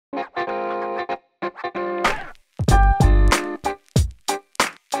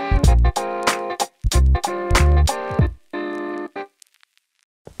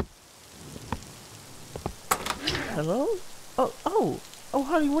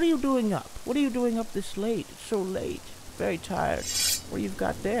Honey, what are you doing up? What are you doing up this late? It's so late. Very tired. What do you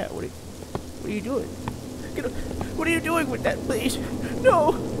got there? What are you doing? What are you doing with that, please?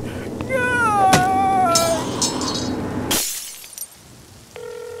 No! No!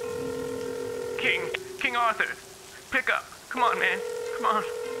 King Arthur, pick up. Come on, man. Come on.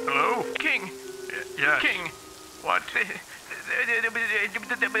 Hello? King. Yes. King. What? What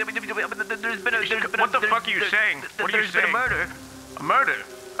the fuck are you saying? What are you saying? There's been a murder. A murder?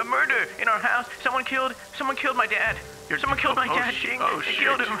 A murder in our house. Someone killed my dad. Someone killed my dad, King. They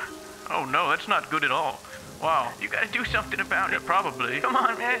killed him. Oh no, that's not good at all. Wow. You gotta do something about it. Probably. Come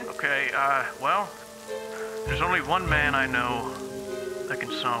on, man. Okay, well, there's only one man I know that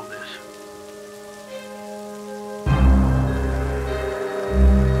can solve this.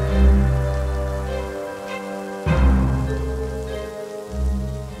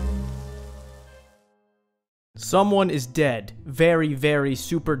 Someone is dead. Very, very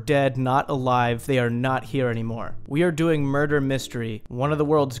super dead, not alive. They are not here anymore. We are doing Murder Mystery, one of the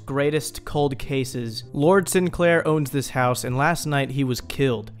world's greatest cold cases. Lord Sinclair owns this house, and last night he was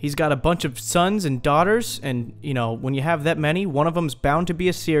killed. He's got a bunch of sons and daughters, and, you know, when you have that many, one of them's bound to be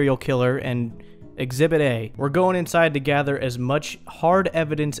a serial killer, and Exhibit A. We're going inside to gather as much hard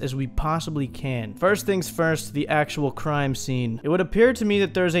evidence as we possibly can. First things first, the actual crime scene. It would appear to me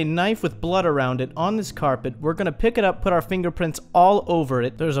that there's a knife with blood around it on this carpet. We're gonna pick it up, put our fingerprints all over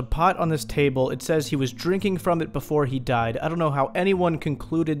it. There's a pot on this table. It says he was drinking from it before he died. I don't know how anyone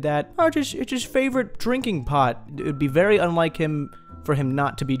concluded that. Oh, it's his favorite drinking pot. It would be very unlike him for him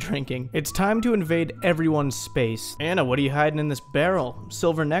not to be drinking. It's time to invade everyone's space. Anna, what are you hiding in this barrel?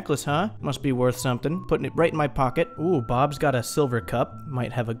 Silver necklace, huh? Must be worth something. Putting it right in my pocket. Ooh, Bob's got a silver cup.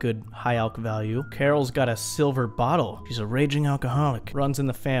 Might have a good high alc value. Carol's got a silver bottle. She's a raging alcoholic. Runs in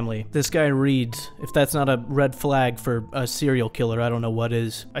the family. This guy reads. If that's not a red flag for a serial killer, I don't know what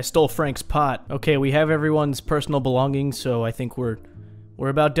is. I stole Frank's pot. Okay, we have everyone's personal belongings, so I think we're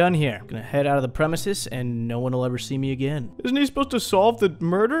about done here. I'm gonna head out of the premises and no one will ever see me again. Isn't he supposed to solve the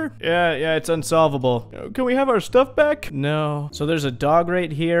murder? Yeah, it's unsolvable. Can we have our stuff back? No. So there's a dog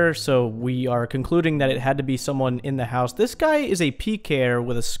right here, so we are concluding that it had to be someone in the house. This guy is a PKer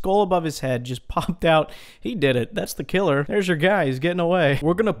with a skull above his head, just popped out. He did it. That's the killer. There's your guy. He's getting away.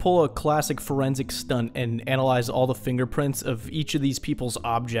 We're gonna pull a classic forensic stunt and analyze all the fingerprints of each of these people's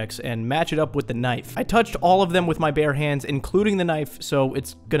objects and match it up with the knife. I touched all of them with my bare hands, including the knife, so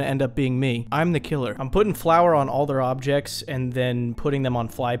it's gonna end up being me. I'm the killer. I'm putting flour on all their objects and then putting them on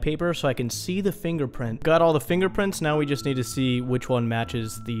flypaper so I can see the fingerprint. Got all the fingerprints, now we just need to see which one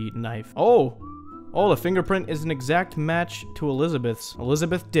matches the knife. Oh, the fingerprint is an exact match to Elizabeth's.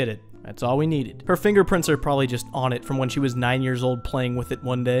 Elizabeth did it. That's all we needed. Her fingerprints are probably just on it from when she was 9 years old playing with it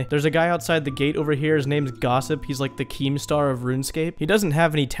one day. There's a guy outside the gate over here. His name's Gossip. He's like the Keemstar of RuneScape. He doesn't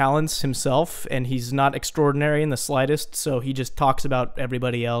have any talents himself, and he's not extraordinary in the slightest, so he just talks about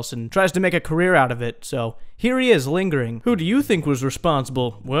everybody else and tries to make a career out of it, so here he is, lingering. Who do you think was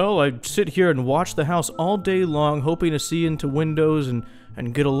responsible? Well, I sit here and watch the house all day long, hoping to see into windows and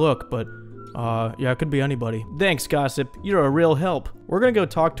get a look, but yeah, it could be anybody. Thanks, Gossip. You're a real help. We're gonna go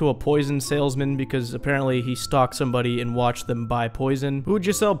talk to a poison salesman because apparently he stalked somebody and watched them buy poison. Who'd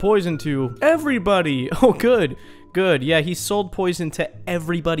you sell poison to? Everybody! Oh, good. Good. Yeah, he sold poison to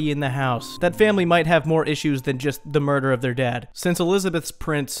everybody in the house. That family might have more issues than just the murder of their dad. Since Elizabeth's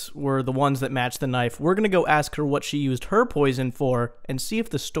prints were the ones that matched the knife, we're gonna go ask her what she used her poison for and see if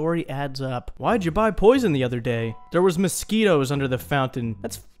the story adds up. Why'd you buy poison the other day? There was mosquitoes under the fountain.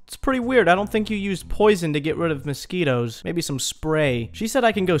 It's pretty weird. I don't think you used poison to get rid of mosquitoes. Maybe some spray. She said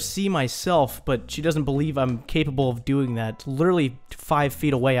I can go see myself, but she doesn't believe I'm capable of doing that. It's literally 5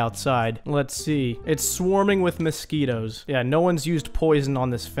 feet away outside. Let's see. It's swarming with mosquitoes. Yeah, no one's used poison on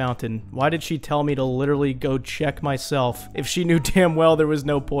this fountain. Why did she tell me to literally go check myself if she knew damn well there was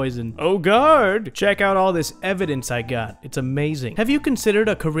no poison? Oh, guard! Check out all this evidence I got. It's amazing. Have you considered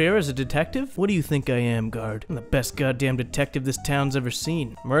a career as a detective? What do you think I am, guard? I'm the best goddamn detective this town's ever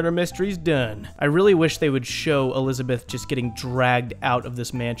seen. Murder mystery's done. I really wish they would show Elizabeth just getting dragged out of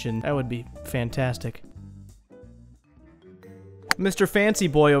this mansion. That would be fantastic. Mr. Fancy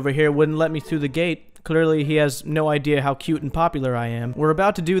Boy over here wouldn't let me through the gate. Clearly, he has no idea how cute and popular I am. We're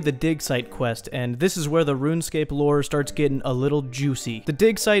about to do the dig site quest, and this is where the RuneScape lore starts getting a little juicy. The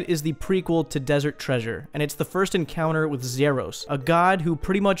dig site is the prequel to Desert Treasure, and it's the first encounter with Zeros, a god who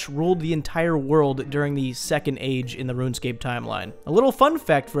pretty much ruled the entire world during the Second Age in the RuneScape timeline. A little fun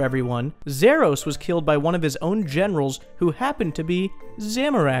fact for everyone, Zeros was killed by one of his own generals who happened to be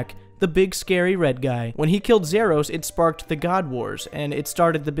Zamorak, the big scary red guy. When he killed Zeros, it sparked the God Wars, and it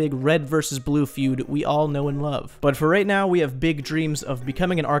started the big red versus blue feud we all know and love. But for right now, we have big dreams of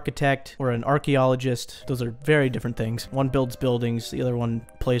becoming an architect or an archaeologist. Those are very different things. One builds buildings, the other one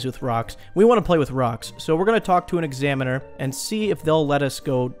plays with rocks. We want to play with rocks, so we're going to talk to an examiner and see if they'll let us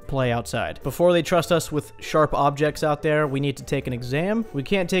go play outside. Before they trust us with sharp objects out there, we need to take an exam. We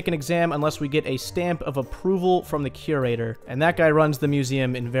can't take an exam unless we get a stamp of approval from the curator, and that guy runs the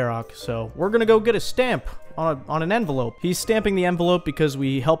museum in Varrock, so we're gonna go get a stamp on an envelope. He's stamping the envelope because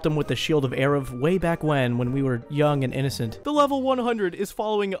we helped him with the Shield of Erev way back when we were young and innocent. The level 100 is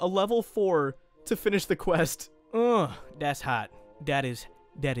following a level 4 to finish the quest. Ugh, that's hot. That is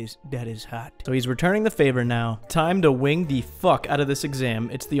hot. So he's returning the favor now. Time to wing the fuck out of this exam.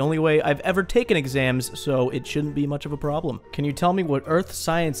 It's the only way I've ever taken exams, so it shouldn't be much of a problem. Can you tell me what Earth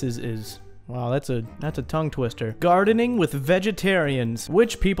Sciences is? Wow, that's a tongue twister. Gardening with vegetarians.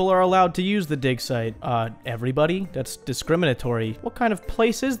 Which people are allowed to use the dig site? Everybody? That's discriminatory. What kind of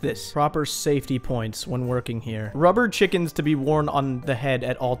place is this? Proper safety points when working here. Rubber chickens to be worn on the head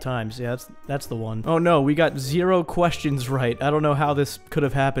at all times. Yeah, that's the one. Oh no, we got 0 questions right. I don't know how this could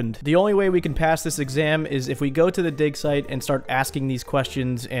have happened. The only way we can pass this exam is if we go to the dig site and start asking these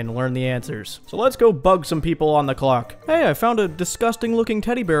questions and learn the answers. So let's go bug some people on the clock. Hey, I found a disgusting looking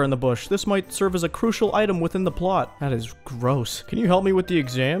teddy bear in the bush. This might serve as a crucial item within the plot. That is gross. Can you help me with the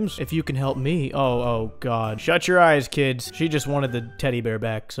exams? If you can help me. Oh god. Shut your eyes, kids. She just wanted the teddy bear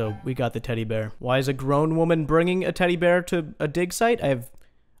back, so we got the teddy bear. Why is a grown woman bringing a teddy bear to a dig site? I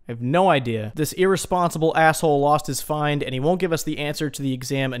have no idea. This irresponsible asshole lost his find, and he won't give us the answer to the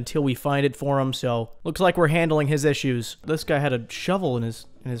exam until we find it for him, so looks like we're handling his issues. This guy had a shovel in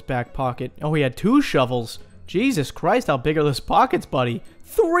his back pocket. Oh, he had 2 shovels. Jesus Christ, how big are those pockets, buddy?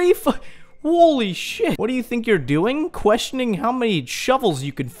 3 Holy shit. What do you think you're doing? Questioning how many shovels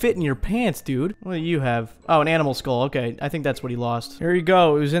you could fit in your pants, dude. What do you have? Oh, an animal skull. Okay, I think that's what he lost. Here you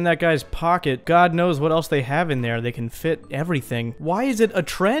go. It was in that guy's pocket. God knows what else they have in there. They can fit everything. Why is it a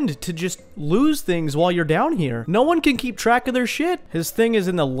trend to just lose things while you're down here? No one can keep track of their shit. His thing is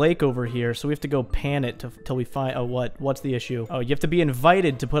in the lake over here, so we have to go pan it till we find... Oh, what's the issue? Oh, you have to be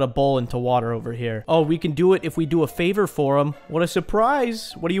invited to put a bowl into water over here. Oh, we can do it if we do a favor for him. What a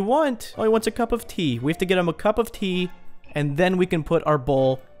surprise. What do you want? Oh, he wants a cup of tea. We have to get him a cup of tea, and then we can put our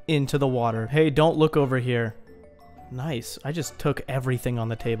bowl into the water. Hey, don't look over here. Nice. I just took everything on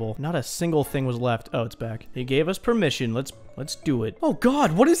the table. Not a single thing was left. Oh, it's back. He gave us permission. Let's do it. Oh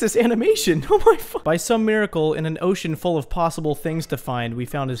god, what is this animation? Oh my fuck. By some miracle, in an ocean full of possible things to find, we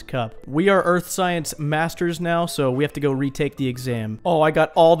found his cup. We are Earth Science masters now, so we have to go retake the exam. Oh, I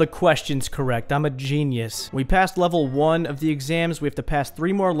got all the questions correct. I'm a genius. We passed level 1 of the exams. We have to pass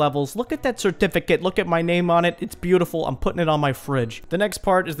 3 more levels. Look at that certificate. Look at my name on it. It's beautiful. I'm putting it on my fridge. The next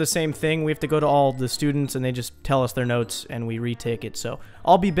part is the same thing. We have to go to all the students, and they just tell us their notes, and we retake it. So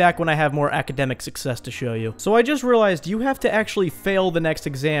I'll be back when I have more academic success to show you. So I just realized you have to actually fail the next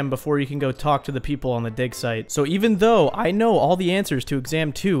exam before you can go talk to the people on the dig site. So even though I know all the answers to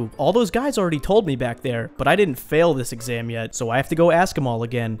exam 2, all those guys already told me back there, but I didn't fail this exam yet, so I have to go ask them all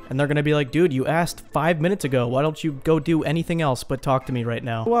again. And they're gonna be like, dude, you asked 5 minutes ago. Why don't you go do anything else but talk to me right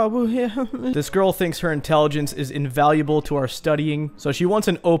now? Well, yeah. This girl thinks her intelligence is invaluable to our studying, so she wants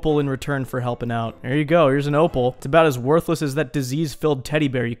an opal in return for helping out. There you go, here's an opal. It's about as worthless as that disease-filled teddy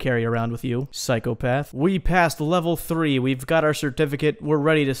bear you carry around with you, psychopath. We passed level 3. We've got our certificate. We're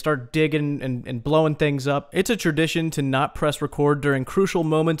ready to start digging and blowing things up. It's a tradition to not press record during crucial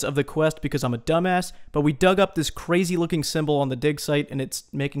moments of the quest because I'm a dumbass, but we dug up this crazy looking symbol on the dig site and it's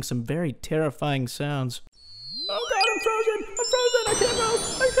making some very terrifying sounds. Oh god, I'm frozen! I'm frozen! I can't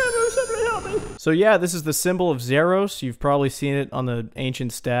move! I can't move! Somebody help me! So yeah, this is the symbol of Zeros. You've probably seen it on the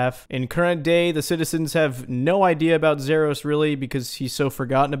ancient staff. In current day, the citizens have no idea about Zeros really because he's so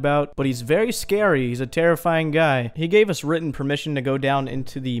forgotten about, but he's very scary. He's a terrifying guy. He gave us written permission to go down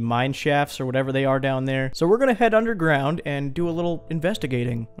into the mine shafts or whatever they are down there. So we're gonna head underground and do a little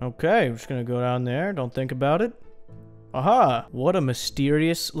investigating. Okay, we're just gonna go down there. Don't think about it. Aha! What a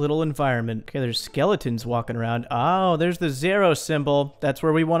mysterious little environment. Okay, there's skeletons walking around. Oh, there's the Zero symbol. That's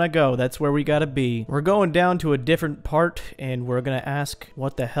where we want to go. That's where we gotta be. We're going down to a different part, and we're gonna ask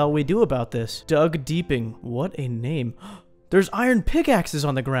what the hell we do about this. Doug Deeping. What a name. There's iron pickaxes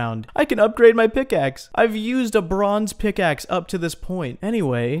on the ground. I can upgrade my pickaxe. I've used a bronze pickaxe up to this point.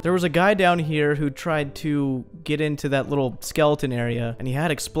 Anyway, there was a guy down here who tried to get into that little skeleton area, and he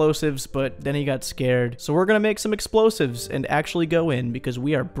had explosives, but then he got scared. So we're gonna make some explosives and actually go in because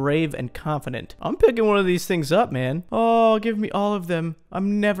we are brave and confident. I'm picking one of these things up, man. Oh, give me all of them.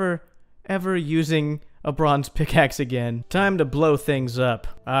 I'm never, ever using A bronze pickaxe again. Time to blow things up.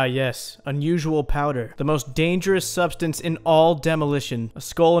 Ah yes, unusual powder. The most dangerous substance in all demolition. A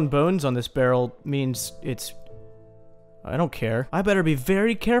skull and bones on this barrel means it's... I don't care. I better be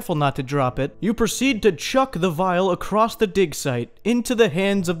very careful not to drop it. You proceed to chuck the vial across the dig site, into the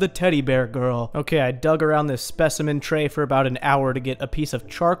hands of the teddy bear girl. Okay, I dug around this specimen tray for about an hour to get a piece of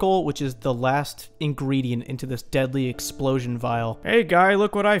charcoal, which is the last ingredient into this deadly explosion vial. Hey guy,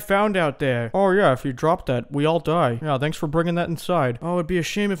 look what I found out there. Oh yeah, if you drop that, we all die. Yeah, thanks for bringing that inside. Oh, it'd be a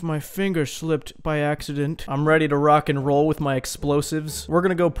shame if my finger slipped by accident. I'm ready to rock and roll with my explosives. We're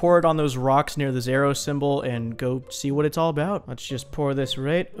gonna go pour it on those rocks near this arrow symbol and go see what it's all about. Let's just pour this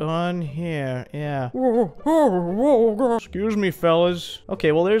right on here. Yeah. Excuse me, fellas.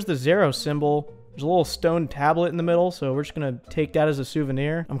 Okay, well, there's the zero symbol. There's a little stone tablet in the middle, so we're just gonna take that as a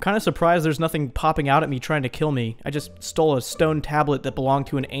souvenir. I'm kind of surprised there's nothing popping out at me trying to kill me. I just stole a stone tablet that belonged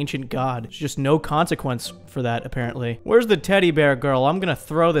to an ancient god. There's just no consequence for that, apparently. Where's the teddy bear girl? I'm gonna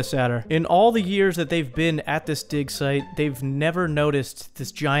throw this at her. In all the years that they've been at this dig site, they've never noticed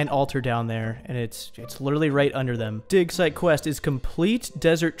this giant altar down there, and it's literally right under them. Dig site quest is complete.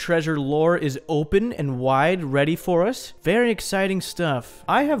 Desert treasure lore is open and wide, ready for us. Very exciting stuff.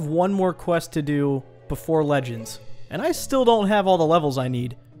 I have one more quest to do before Legends, and I still don't have all the levels I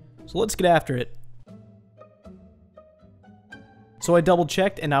need, so let's get after it. So I double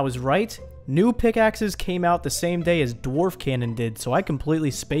checked and I was right. New pickaxes came out the same day as Dwarf Cannon did, so I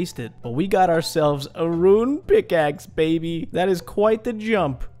completely spaced it. But we got ourselves a rune pickaxe, baby. That is quite the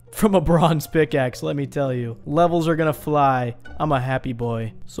jump from a bronze pickaxe, let me tell you. Levels are gonna fly. I'm a happy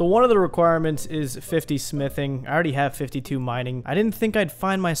boy. So one of the requirements is 50 smithing. I already have 52 mining. I didn't think I'd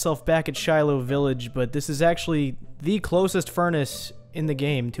find myself back at Shiloh Village, but this is actually the closest furnace in the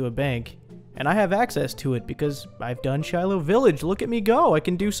game to a bank. And I have access to it because I've done Shiloh Village. Look at me go. I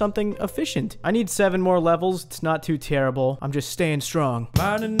can do something efficient. I need 7 more levels. It's not too terrible. I'm just staying strong.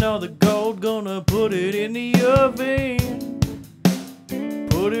 Mining all the gold, gonna put it in the oven.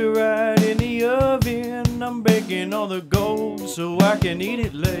 Put it right in the oven. I'm baking all the gold so I can eat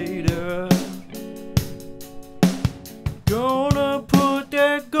it later. Gonna put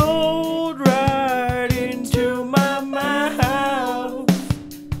that gold right into my mouth.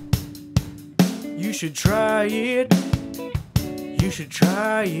 You should try it. You should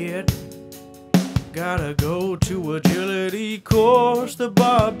try it. Gotta go to agility course. The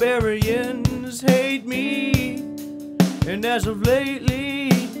barbarians hate me, and as of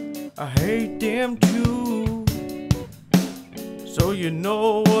lately, I hate them too. So you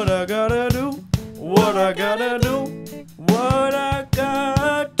know what I gotta do, what I gotta do, what I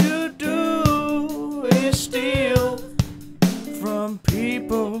got to do is steal from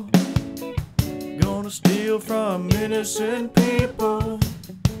people. Gonna steal from innocent people.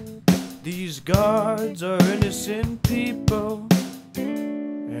 These guards are innocent people,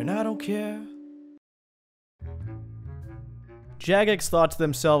 and I don't care. Jagex thought to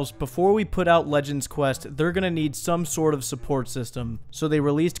themselves, before we put out Legends Quest, they're gonna need some sort of support system. So they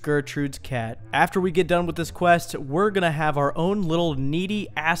released Gertrude's cat. After we get done with this quest, we're gonna have our own little needy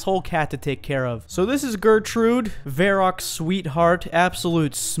asshole cat to take care of. So this is Gertrude, Varrock's sweetheart,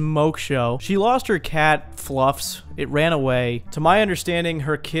 absolute smoke show. She lost her cat, Fluffs. It ran away. To my understanding,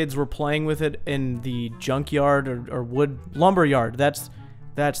 her kids were playing with it in the junkyard or wood lumberyard.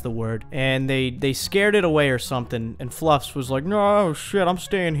 That's the word. And they scared it away or something, and Fluffs was like, no, shit, I'm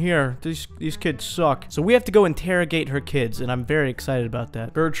staying here. These kids suck. So we have to go interrogate her kids, and I'm very excited about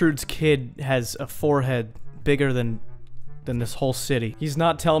that. Gertrude's kid has a forehead bigger than this whole city. He's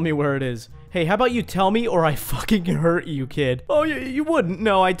not telling me where it is. Hey, how about you tell me or I fucking hurt you, kid? Oh, you wouldn't?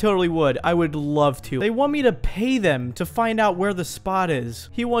 No, I totally would. I would love to. They want me to pay them to find out where the spot is.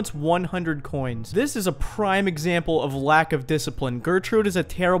 He wants 100 coins. This is a prime example of lack of discipline. Gertrude is a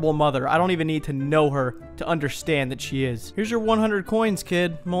terrible mother. I don't even need to know her to understand that she is. Here's your 100 coins,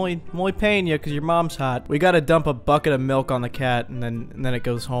 kid. I'm only paying you because your mom's hot. We gotta dump a bucket of milk on the cat and then it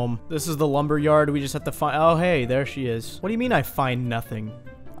goes home. This is the lumber yard. We just have to find... Oh, hey, there she is. What do you mean I find nothing?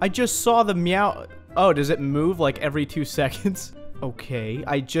 I just saw the meow. Oh, does it move like every 2 seconds? Okay,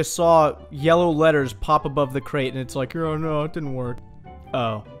 I just saw yellow letters pop above the crate and it's like, oh no, it didn't work.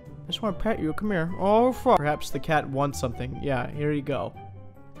 Oh, I just want to pet you. Come here. Oh, fuck. Perhaps the cat wants something. Yeah, here you go.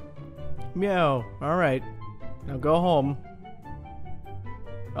 Meow. All right. Now go home.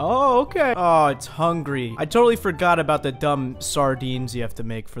 Oh, okay. Oh, it's hungry. I totally forgot about the dumb sardines you have to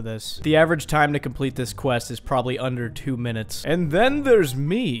make for this. The average time to complete this quest is probably under 2 minutes. And then there's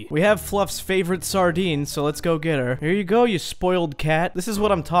me. We have Fluff's favorite sardines, so let's go get her. Here you go, you spoiled cat. This is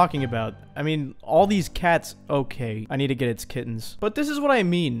what I'm talking about. I mean, all these cats, okay, I need to get its kittens. But this is what I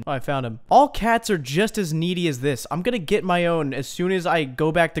mean. Oh, I found him. All cats are just as needy as this. I'm gonna get my own as soon as I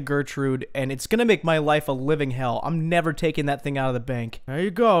go back to Gertrude, and it's gonna make my life a living hell. I'm never taking that thing out of the bank. There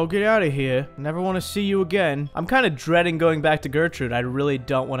you go, get out of here. Never want to see you again. I'm kind of dreading going back to Gertrude. I really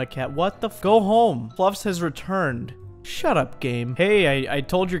don't want a cat. What the f— Go home. Fluffs has returned. Shut up, game. Hey, I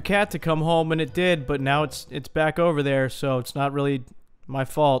told your cat to come home and it did, but now it's back over there, so it's not really my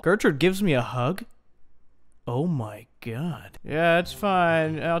fault. Gertrude gives me a hug? Oh my god. Yeah, it's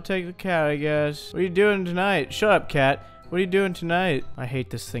fine. I'll take the cat, I guess. What are you doing tonight? Shut up, cat. What are you doing tonight? I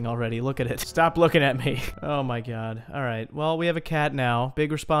hate this thing already. Look at it. Stop looking at me. Oh my god. Alright, well, we have a cat now.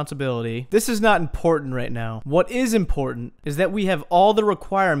 Big responsibility. This is not important right now. What is important is that we have all the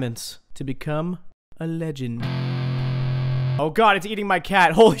requirements to become a legend. Oh god, it's eating my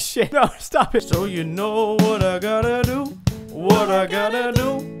cat. Holy shit. No, stop it. So you know what I gotta do. What I gotta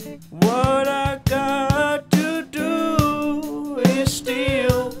do. What I got to do is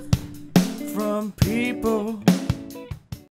steal from people.